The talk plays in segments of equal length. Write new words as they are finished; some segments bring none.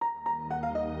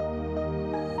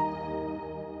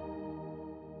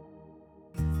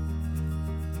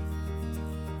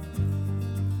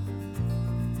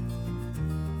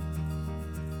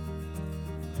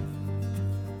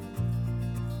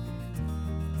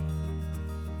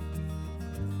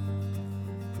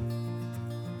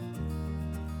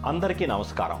అందరికీ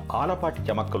నమస్కారం. ఆలపాటి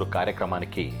చమక్కులు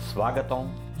కార్యక్రమానికి స్వాగతం,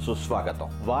 సుస్వాగతం.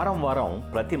 వారం వారం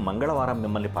ప్రతి మంగళవారం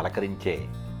మిమ్మల్ని పలకరించే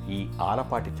ఈ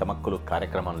ఆలపాటి చమక్కులు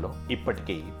కార్యక్రమంలో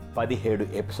ఇప్పటికీ 17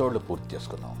 ఎపిసోడ్లు పూర్తి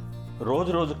చేసుకున్నాం.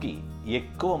 రోజు రోజుకి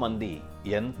ఎక్కువ మంది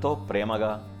ఎంతో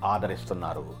ప్రేమగా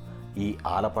ఆదరిస్తున్నారు ఈ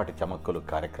ఆలపాటి చమక్కులు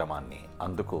కార్యక్రమాన్ని.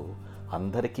 అందుకు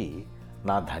అందరికీ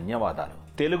నా ధన్యవాదాలు.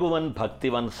 తెలుగువన్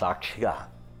భక్తివన్ సాక్షిగా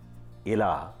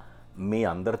ఇలా మీ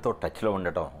అందరితో టచ్లో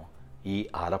ఉండటం ఈ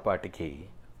ఆలపాటికి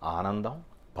ఆనందం,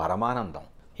 పరమానందం.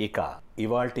 ఇక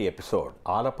ఇవాల్టి ఎపిసోడ్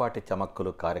ఆలపాటి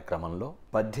చమక్కులు కార్యక్రమంలో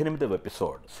 18వ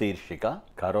ఎపిసోడ్ శీర్షిక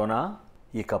కరోనా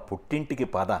ఇక పుట్టింటికి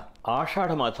పద.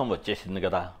 ఆషాఢ మాసం వచ్చేసింది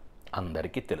కదా,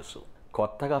 అందరికీ తెలుసు.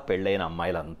 కొత్తగా పెళ్ళైన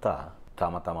అమ్మాయిలంతా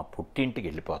తమ తమ పుట్టింటికి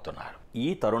వెళ్ళిపోతున్నారు. ఈ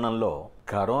తరుణంలో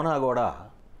కరోనా కూడా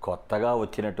కొత్తగా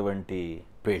వచ్చినటువంటి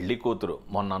పెళ్లి కూతురు.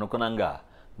 మొన్న అనుకున్నాంగా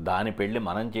దాని పెళ్లి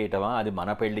మనం చేయటమా, అది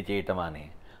మన పెళ్లి చేయటమా అని.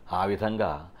 ఆ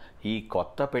విధంగా ఈ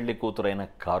కొత్త పెళ్లి కూతురైన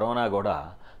కరోనా కూడా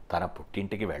తన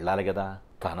పుట్టింటికి వెళ్ళాలి కదా.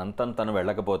 తను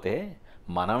వెళ్ళకపోతే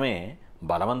మనమే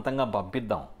బలవంతంగా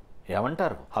పంపిద్దాం,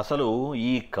 ఏమంటారు? అసలు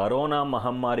ఈ కరోనా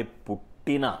మహమ్మారి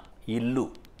పుట్టిన ఇల్లు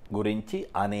గురించి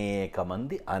అనేక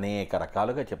మంది అనేక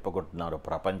రకాలుగా చెప్పుకుంటున్నారు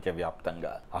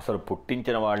ప్రపంచవ్యాప్తంగా. అసలు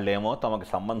పుట్టించిన వాళ్ళేమో తమకు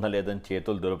సంబంధం లేదని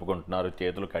చేతులు దులుపుకుంటున్నారు,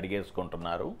 చేతులు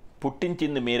కడిగేసుకుంటున్నారు.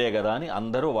 పుట్టించింది మీరే కదా అని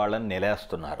అందరూ వాళ్ళని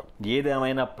నిలేస్తున్నారు.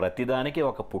 ఏదేమైనా ప్రతిదానికి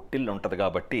ఒక పుట్టిల్లు ఉంటుంది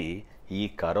కాబట్టి ఈ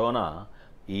కరోనా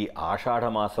ఈ ఆషాఢ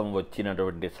మాసం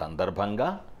వచ్చినటువంటి సందర్భంగా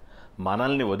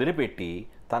మనల్ని వదిలిపెట్టి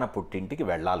తన పుట్టింటికి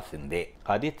వెళ్లాల్సిందే.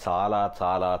 అది చాలా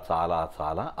చాలా చాలా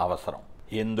చాలా అవసరం.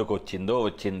 ఎందుకు వచ్చిందో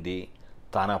వచ్చింది.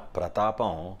 తన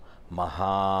ప్రతాపం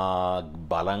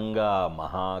మహాబలంగా,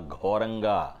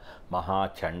 మహాఘోరంగా,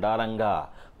 మహాచండాలంగా,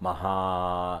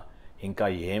 ఇంకా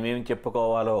ఏమేమి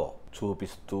చెప్పుకోవాలో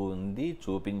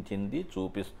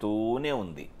చూపిస్తూనే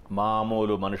ఉంది.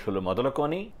 మామూలు మనుషులు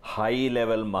మొదలుకొని హై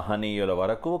లెవెల్ మహనీయుల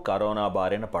వరకు కరోనా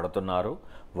బారిన పడుతున్నారు.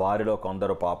 వారిలో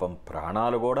కొందరు పాపం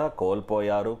ప్రాణాలు కూడా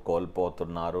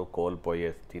కోల్పోయే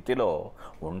స్థితిలో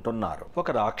ఉంటున్నారు. ఒక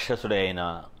రాక్షసుడే అయినా,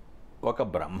 ఒక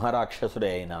బ్రహ్మ రాక్షసుడే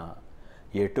అయినా,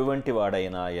 ఎటువంటి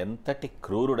వాడైనా, ఎంతటి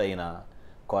క్రూరుడైనా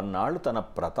కొన్నాళ్ళు తన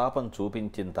ప్రతాపం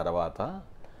చూపించిన తర్వాత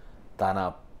తన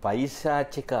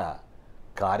పైశాచిక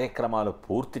కార్యక్రమాలు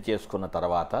పూర్తి చేసుకున్న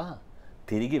తర్వాత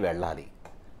తిరిగి వెళ్ళాలి.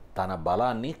 తన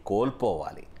బలాన్ని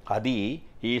కోల్పోవాలి. అది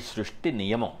ఈ సృష్టి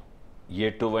నియమం.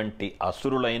 ఎటువంటి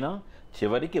అసురులైనా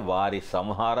చివరికి వారి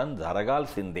సంహారం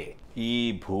జరగాల్సిందే. ఈ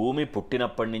భూమి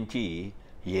పుట్టినప్పటి నుంచి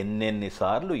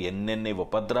ఎన్నెన్నిసార్లు ఎన్నెన్ని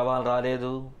ఉపద్రవాలు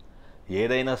రాలేదు.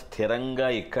 ఏదైనా స్థిరంగా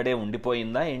ఇక్కడే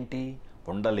ఉండిపోయిందా ఏంటి?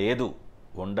 ఉండలేదు,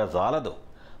 ఉండజాలదు.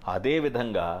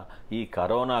 అదేవిధంగా ఈ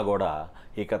కరోనా కూడా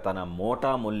ఇక తన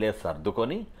మోటా ముల్లే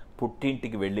సర్దుకొని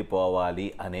పుట్టింటికి వెళ్ళిపోవాలి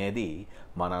అనేది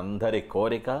మనందరి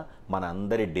కోరిక,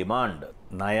 మనందరి డిమాండ్.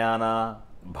 నయానా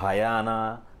భయానా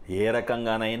ఏ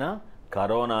రకంగానైనా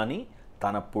కరోనాని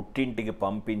తన పుట్టింటికి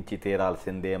పంపించి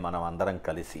తీరాల్సిందే మనం అందరం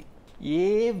కలిసి. ఏ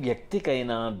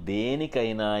వ్యక్తికైనా,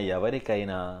 దేనికైనా,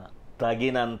 ఎవరికైనా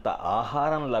తగినంత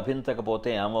ఆహారం లభించకపోతే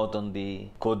ఏమవుతుంది?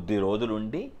 కొద్ది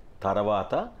రోజులుండి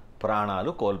తర్వాత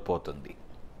ప్రాణాలు కోల్పోతుంది.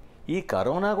 ఈ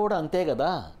కరోనా కూడా అంతే కదా.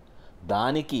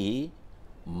 దానికి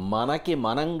మనకి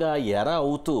మనంగా ఎర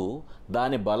అవుతూ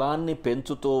దాని బలాన్ని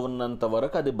పెంచుతూ ఉన్నంత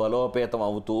వరకు అది బలోపేతం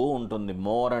అవుతూ ఉంటుంది.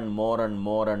 More and more and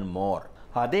more and more.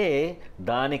 అదే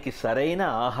దానికి సరైన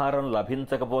ఆహారం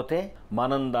లభించకపోతే,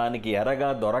 మనం దానికి ఎరగా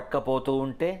దొరక్కపోతూ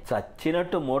ఉంటే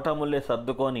చచ్చినట్టు మూటముల్లే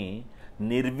సర్దుకొని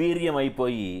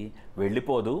నిర్వీర్యమైపోయి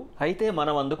వెళ్ళిపోదు. అయితే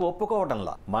మనం అందుకు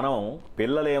ఒప్పుకోవడంలా. మనం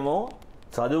పిల్లలేమో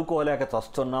చదువుకోలేక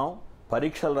చస్తున్నాం,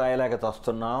 పరీక్షలు రాయలేక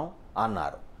చస్తున్నాం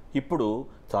అన్నారు. ఇప్పుడు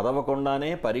చదవకుండానే,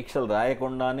 పరీక్షలు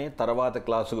రాయకుండానే తర్వాత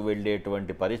క్లాసుకు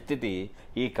వెళ్ళేటువంటి పరిస్థితి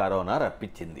ఈ కరోనా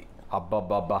రప్పించింది.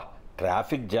 అబ్బబ్బబ్బా,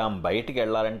 ట్రాఫిక్ జామ్, బయటికి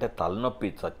వెళ్ళాలంటే తలనొప్పి,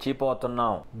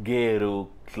 చచ్చిపోతున్నాం. గేరు,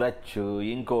 క్లచ్,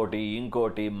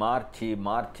 ఇంకోటి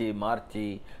మార్చి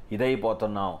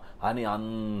ఇదైపోతున్నాం అని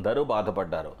అందరూ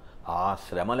బాధపడ్డారు. ఆ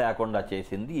శ్రమ లేకుండా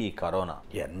చేసింది ఈ కరోనా.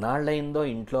 ఎన్నాళ్ళైందో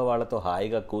ఇంట్లో వాళ్ళతో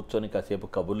హాయిగా కూర్చొని కాసేపు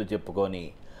కబుర్లు చెప్పుకొని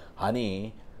అని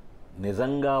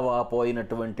నిజంగా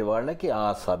వాపోయినటువంటి వాళ్ళకి ఆ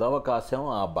సదవకాశం,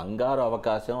 ఆ బంగారు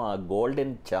అవకాశం, ఆ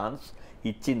గోల్డెన్ ఛాన్స్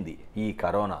ఇచ్చింది ఈ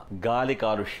కరోనా. గాలి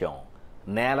కాలుష్యం,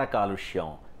 నేల కాలుష్యం,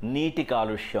 నీటి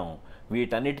కాలుష్యం,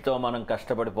 వీటన్నిటితో మనం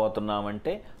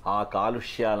కష్టపడిపోతున్నామంటే ఆ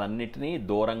కాలుష్యాలన్నిటినీ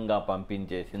దూరంగా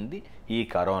పంపించేసింది ఈ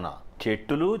కరోనా.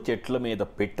 చెట్ల మీద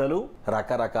పిట్టలు,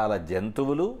 రకరకాల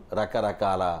జంతువులు,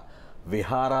 రకరకాల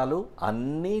విహారాలు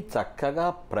అన్నీ చక్కగా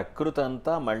ప్రకృతి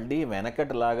అంతా మళ్ళీ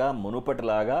వెనకటిలాగా,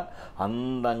 మునుపటిలాగా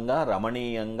అందంగా,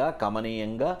 రమణీయంగా,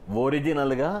 కమనీయంగా,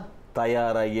 ఒరిజినల్గా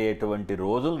తయారయ్యేటువంటి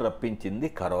రోజులు రప్పించింది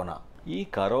కరోనా. ఈ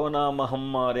కరోనా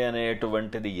మహమ్మారి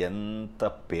అనేటువంటిది ఎంత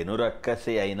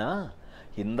పెనురక్కసి అయినా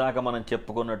ఇందాక మనం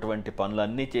చెప్పుకున్నటువంటి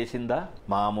పనులన్నీ చేసిందా?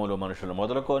 మామూలు మనుషులు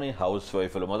మొదలుకొని, హౌస్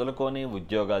వైఫ్లు మొదలుకొని,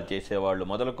 ఉద్యోగాలు చేసేవాళ్ళు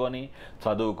మొదలుకొని,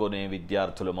 చదువుకునే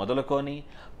విద్యార్థులు మొదలుకొని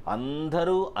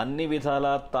అందరూ అన్ని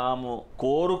విధాలా తాము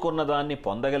కోరుకున్న దాన్ని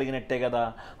పొందగలిగినట్టే కదా.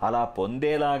 అలా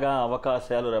పొందేలాగా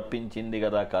అవకాశాలు రప్పించింది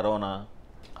కదా కరోనా.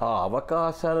 ఆ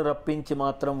అవకాశాలు రప్పించి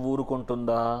మాత్రం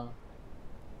ఊరుకుంటుందా?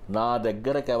 నా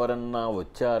దగ్గరకు ఎవరన్నా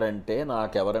వచ్చారంటే,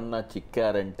 నాకెవరన్నా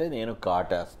చిక్కారంటే నేను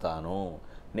కాటేస్తాను,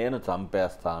 నేను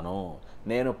చంపేస్తాను,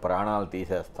 నేను ప్రాణాలు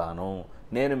తీసేస్తాను,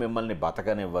 నేను మిమ్మల్ని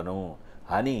బతకనివ్వను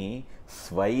అని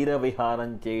స్వైర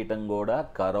విహారం చేయటం కూడా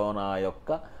కరోనా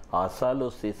యొక్క అసలు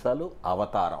సిసలు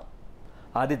అవతారం.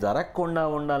 అది జరగకుండా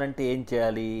ఉండాలంటే ఏం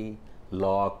చేయాలి?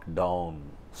 లాక్డౌన్,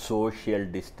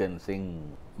 సోషల్ డిస్టెన్సింగ్,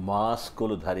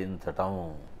 మాస్కులు ధరించటం,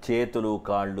 చేతులు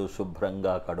కాళ్ళు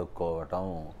శుభ్రంగా కడుక్కోవటం,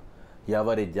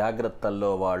 ఎవరి జాగ్రత్తల్లో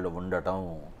వాళ్ళు ఉండటం,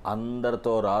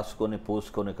 అందరితో రాసుకొని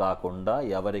పూసుకొని కాకుండా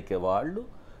ఎవరికి వాళ్ళు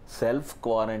సెల్ఫ్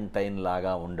క్వారంటైన్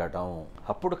లాగా ఉండటం.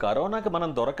 అప్పుడు కరోనాకి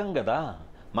మనం దొరకం కదా.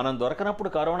 మనం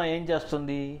దొరకనప్పుడు కరోనా ఏం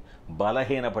చేస్తుంది?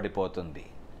 బలహీనపడిపోతుంది,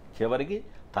 చివరికి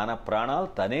తన ప్రాణాలు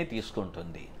తనే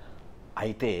తీసుకుంటుంది.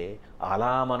 అయితే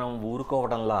అలా మనం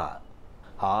ఊరుకోవడంలా,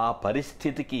 ఆ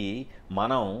పరిస్థితికి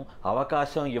మనం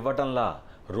అవకాశం ఇవ్వటంలా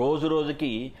రోజు రోజుకి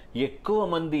ఎక్కువ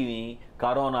మంది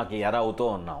కరోనాకి ఎరవుతూ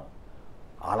ఉన్నాం.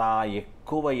 అలా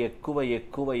ఎక్కువ ఎక్కువ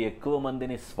ఎక్కువ ఎక్కువ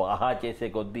మందిని స్వాహా చేసే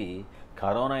కొద్దీ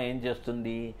కరోనా ఏం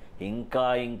చేస్తుంది? ఇంకా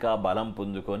ఇంకా బలం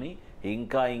పుంజుకొని,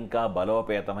 ఇంకా ఇంకా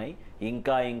బలోపేతమై,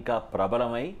 ఇంకా ఇంకా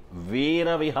ప్రబలమై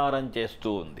వీర విహారం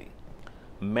చేస్తూ ఉంది.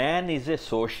 Man is a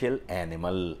social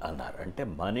animal అన్నారు. అంటే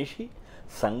మనిషి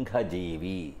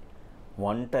సంఘజీవి,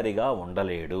 ఒంటరిగా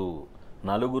ఉండలేడు.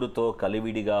 నలుగురితో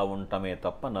కలివిడిగా ఉండటమే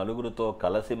తప్ప, నలుగురితో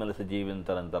కలిసిమెలిసి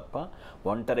జీవించడం తప్ప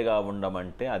ఒంటరిగా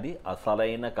ఉండమంటే అది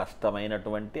అసలైన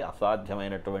కష్టమైనటువంటి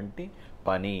అసాధ్యమైనటువంటి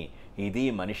పని. ఇది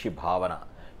మనిషి భావన.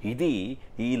 ఇది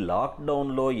ఈ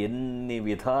లాక్డౌన్లో ఎన్ని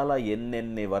విధాల,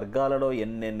 ఎన్నెన్ని వర్గాలలో,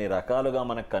 ఎన్నెన్ని రకాలుగా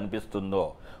మనకు కనిపిస్తుందో.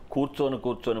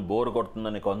 కూర్చొని బోరు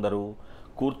కొడుతుందని కొందరు,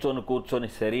 కూర్చొని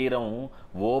శరీరం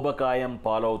ఓబకాయం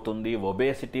పాలవుతుంది,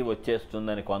 ఒబేసిటీ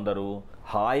వచ్చేస్తుందని కొందరు,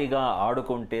 హాయిగా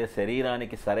ఆడుకుంటే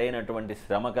శరీరానికి సరైనటువంటి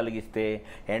శ్రమ కలిగిస్తే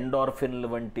ఎండార్ఫిన్లు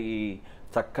వంటి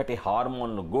చక్కటి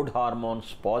హార్మోన్లు, good hormones,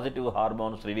 positive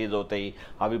hormones release అవుతాయి,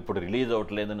 అవి ఇప్పుడు రిలీజ్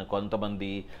అవ్వట్లేదని కొంతమంది,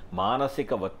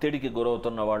 మానసిక ఒత్తిడికి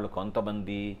గురవుతున్న వాళ్ళు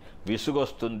కొంతమంది,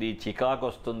 విసుగొస్తుంది,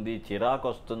 చికాకొస్తుంది,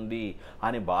 చిరాకొస్తుంది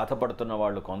అని బాధపడుతున్న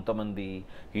వాళ్ళు కొంతమంది,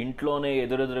 ఇంట్లోనే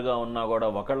ఎదురెదురుగా ఉన్నా కూడా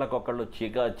ఒకళ్ళకొకళ్ళు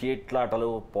చీట్లాటలు,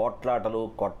 పోట్లాటలు,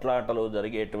 కొట్లాటలు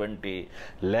జరిగేటువంటి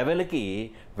లెవెల్కి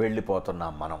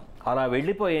వెళ్ళిపోతున్నాం మనం. అలా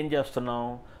వెళ్ళిపోయి ఏం చేస్తున్నాం?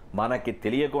 మనకి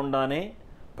తెలియకుండానే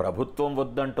ప్రభుత్వం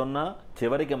వద్దంటున్నా,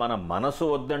 చివరికి మన మనసు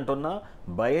వద్దంటున్నా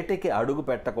బయటికి అడుగు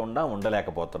పెట్టకుండా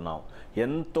ఉండలేకపోతున్నాం.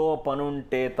 ఎంతో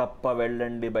పనుంటే తప్ప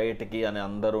వెళ్ళండి బయటికి అని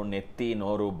అందరూ నెత్తి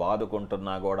నోరు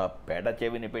బాదుకుంటున్నా కూడా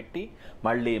పెడచెవిని పెట్టి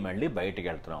మళ్ళీ బయటికి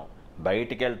వెళ్తున్నాం.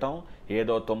 బయటికి వెళ్తాం,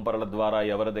 ఏదో తుంపరల ద్వారా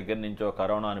ఎవరి దగ్గర నుంచో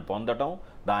కరోనాని పొందటం,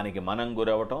 దానికి మనం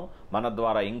గురవటం, మన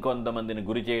ద్వారా ఇంకొంతమందిని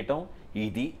గురి చేయటం,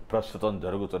 ఇది ప్రస్తుతం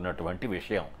జరుగుతున్నటువంటి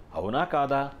విషయం. అవునా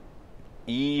కాదా?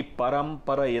 ఈ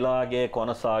పరంపర ఇలాగే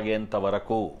కొనసాగేంత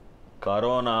వరకు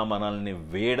కరోనా మనల్ని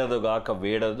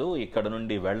వీడదు, ఇక్కడ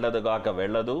నుండి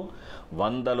వెళ్ళదు.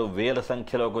 వందలు వేల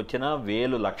సంఖ్యలోకి వచ్చినా,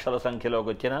 వేలు లక్షల సంఖ్యలోకి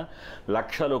వచ్చినా,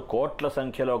 లక్షలు కోట్ల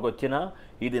సంఖ్యలోకి వచ్చినా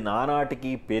ఇది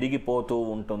నానాటికి పెరిగిపోతూ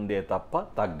ఉంటుందే తప్ప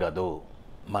తగ్గదు.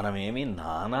 మనమేమీ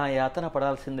నానాయాతన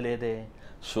పడాల్సింది లేదే.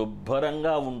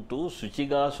 శుభ్రంగా ఉంటూ,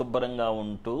 శుభ్రంగా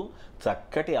ఉంటూ,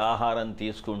 చక్కటి ఆహారం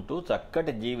తీసుకుంటూ,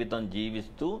 చక్కటి జీవితం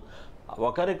జీవిస్తూ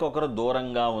ఒకరికొకరు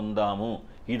దూరంగా ఉందాము.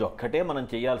 ఇదొక్కటే మనం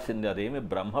చేయాల్సింది. అదేమి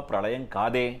బ్రహ్మ ప్రళయం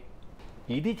కాదే.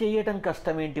 ఇది చేయటం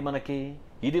కష్టమేంటి మనకి?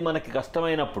 ఇది మనకి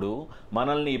కష్టమైనప్పుడు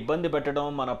మనల్ని ఇబ్బంది పెట్టడం,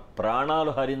 మన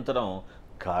ప్రాణాలు హరించడం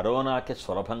కరోనాకి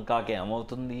సులభం కాకే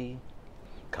ఏమవుతుంది?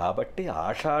 కాబట్టి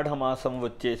ఆషాఢమాసం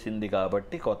వచ్చేసింది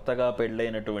కాబట్టి కొత్తగా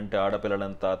పెళ్ళైనటువంటి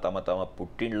ఆడపిల్లలంతా తమ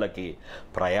పుట్టిళ్ళకి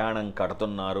ప్రయాణం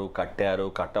కట్టబోతున్నారు.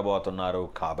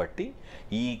 కాబట్టి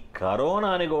ఈ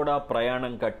కరోనాని కూడా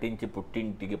ప్రయాణం కట్టించి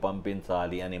పుట్టింటికి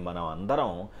పంపించాలి అని మనం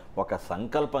అందరం ఒక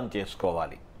సంకల్పం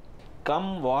చేసుకోవాలి.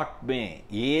 కమ్ వాట్ మే,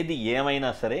 ఏది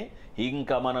ఏమైనా సరే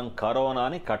ఇంకా మనం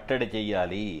కరోనాని కట్టడి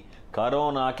చెయ్యాలి.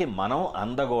 కరోనాకి మనం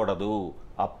అందకూడదు.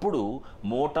 అప్పుడు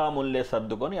మూటాముల్లే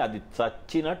సర్దుకొని అది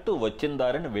చచ్చినట్టు వచ్చిన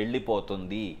దారిని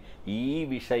వెళ్ళిపోతుంది. ఈ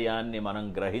విషయాన్ని మనం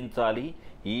గ్రహించాలి,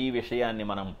 ఈ విషయాన్ని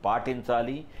మనం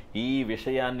పాటించాలి, ఈ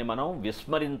విషయాన్ని మనం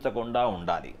విస్మరించకుండా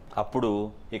ఉండాలి. అప్పుడు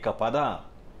ఇక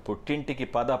పుట్టింటికి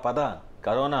పద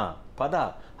కరోనా పద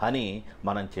అని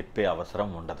మనం చెప్పే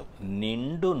అవసరం ఉండదు.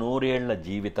 నిండు నూరేళ్ల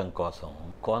జీవితం కోసం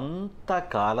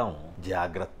కొంతకాలం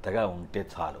జాగ్రత్తగా ఉంటే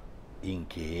చాలు,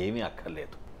 ఇంకేమీ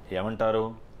అక్కర్లేదు.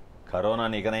 ఏమంటారు?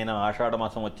 కరోనాని ఇకనైనా ఆషాఢ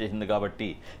మాసం వచ్చేసింది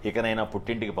కాబట్టి ఇకనైనా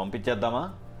పుట్టింటికి పంపించేద్దామా?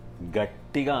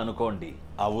 గట్టిగా అనుకోండి,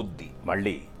 అవుద్ది.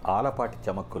 మళ్ళీ ఆలపాటి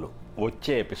చమక్కులు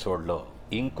వచ్చే ఎపిసోడ్లో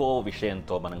ఇంకో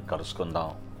విషయంతో మనం కలుసుకుందాం,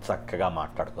 చక్కగా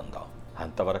మాట్లాడుకుందాం.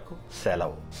 అంతవరకు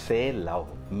సెలవు. సే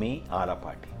లవ్, మీ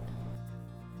ఆలపాటి.